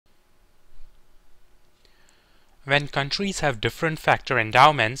When countries have different factor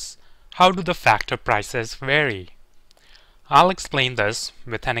endowments, how do the factor prices vary? I'll explain this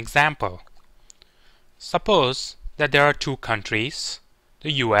with an example. Suppose that there are two countries,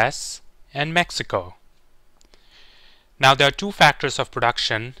 the US and Mexico. Now there are two factors of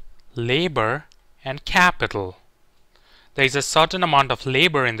production, labor and capital. There is a certain amount of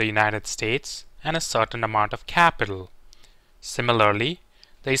labor in the United States and a certain amount of capital. Similarly,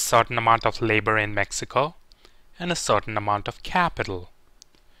 there is a certain amount of labor in Mexico and a certain amount of capital.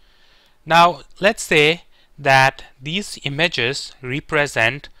 Now let's say that these images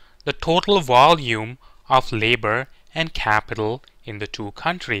represent the total volume of labor and capital in the two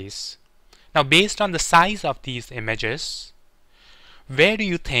countries. Now based on the size of these images, where do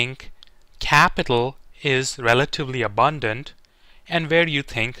you think capital is relatively abundant and where do you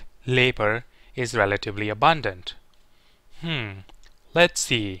think labor is relatively abundant? Let's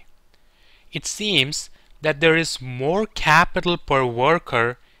see. It seems that there is more capital per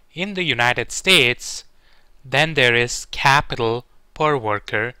worker in the United States than there is capital per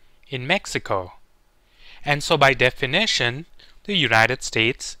worker in Mexico. And so by definition, the United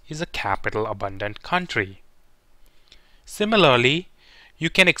States is a capital abundant country. Similarly, you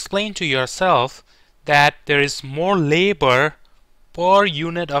can explain to yourself that there is more labor per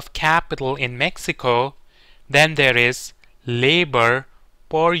unit of capital in Mexico than there is labor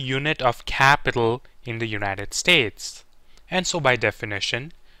per unit of capital in the United States. And so by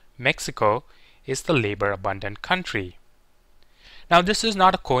definition, Mexico is the labor abundant country. Now this is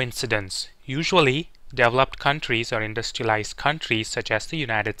not a coincidence. Usually developed countries or industrialized countries such as the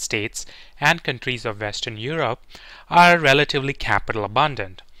United States and countries of Western Europe are relatively capital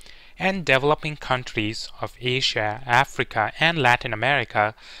abundant, and developing countries of Asia, Africa and Latin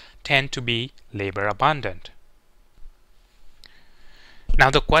America tend to be labor abundant. Now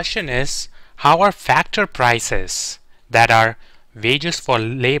the question is, how are factor prices, that are wages for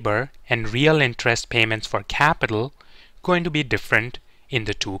labor and real interest payments for capital, going to be different in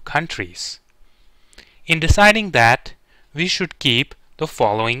the two countries? In deciding that, we should keep the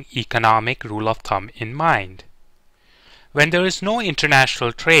following economic rule of thumb in mind. When there is no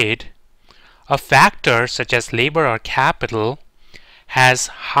international trade, a factor such as labor or capital has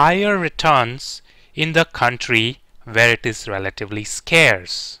higher returns in the country where it is relatively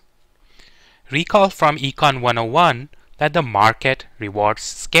scarce. Recall from Econ 101 that the market rewards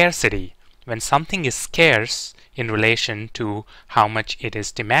scarcity. When something is scarce in relation to how much it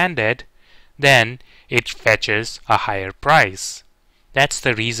is demanded, then it fetches a higher price. That's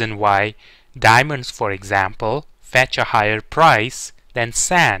the reason why diamonds, for example, fetch a higher price than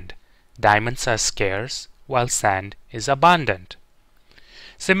sand. Diamonds are scarce while sand is abundant.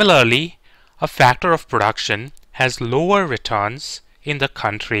 Similarly, a factor of production has lower returns in the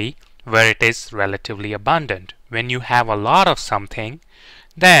country where it is relatively abundant. When you have a lot of something,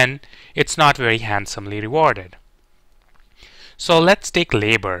 then it's not very handsomely rewarded. So let's take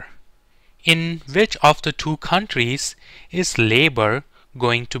labor. In which of the two countries is labor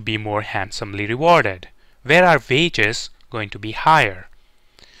going to be more handsomely rewarded? Where are wages going to be higher?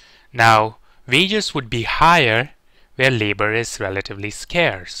 Now, wages would be higher where labor is relatively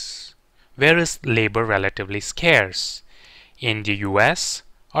scarce. Where is labor relatively scarce? In the US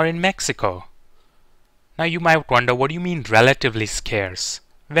or in Mexico? Now you might wonder, what do you mean relatively scarce?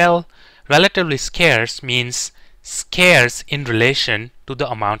 Well, relatively scarce means scarce in relation to the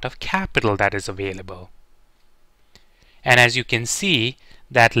amount of capital that is available. And as you can see,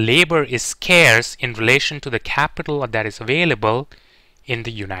 that labor is scarce in relation to the capital that is available in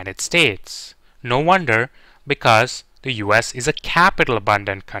the United States. No wonder, because the US is a capital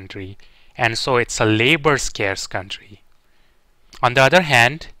abundant country, and so it's a labor scarce country. On the other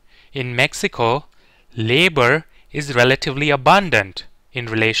hand, in Mexico, labor is relatively abundant in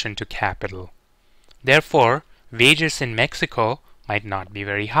relation to capital. Therefore, wages in Mexico might not be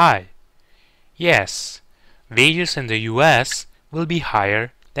very high. Yes, wages in the US will be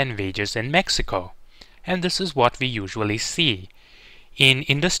higher than wages in Mexico, and this is what we usually see. In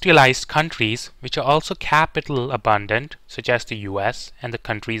industrialized countries which are also capital abundant, such as the US and the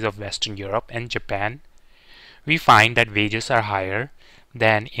countries of Western Europe and Japan, we find that wages are higher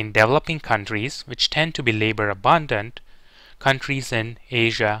than in developing countries which tend to be labor abundant, countries in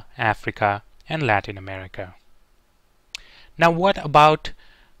Asia, Africa, and Latin America. Now what about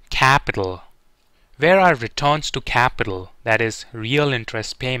capital? Where are returns to capital, that is real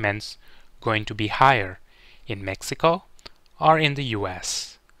interest payments, going to be higher? In Mexico or in the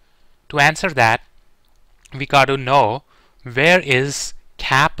US? To answer that, we got to know where is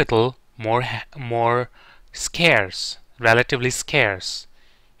capital more scarce, relatively scarce,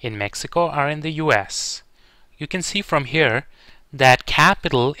 in Mexico or in the US. you can see from here that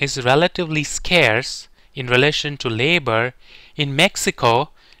capital is relatively scarce in relation to labor in Mexico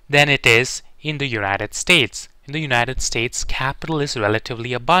than it is in the United States. In the United States, capital is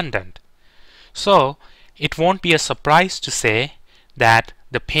relatively abundant. So it won't be a surprise to say that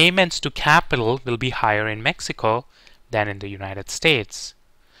the payments to capital will be higher in Mexico than in the United States.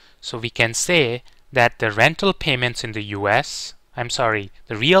 So we can say that the rental payments in the US, the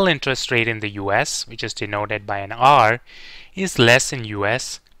real interest rate in the US, which is denoted by an R, is less in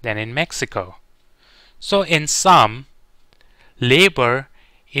US than in Mexico. So in sum, labor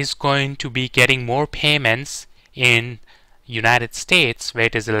is going to be getting more payments in United States where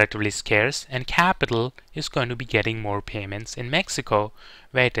it is relatively scarce, and capital is going to be getting more payments in Mexico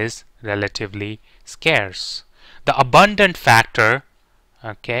where it is relatively scarce. The abundant factor,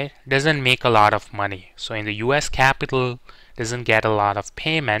 okay, doesn't make a lot of money. So in the US, capital doesn't get a lot of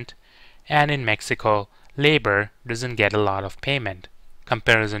payment, and in Mexico, labor doesn't get a lot of payment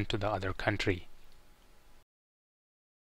comparison to the other country.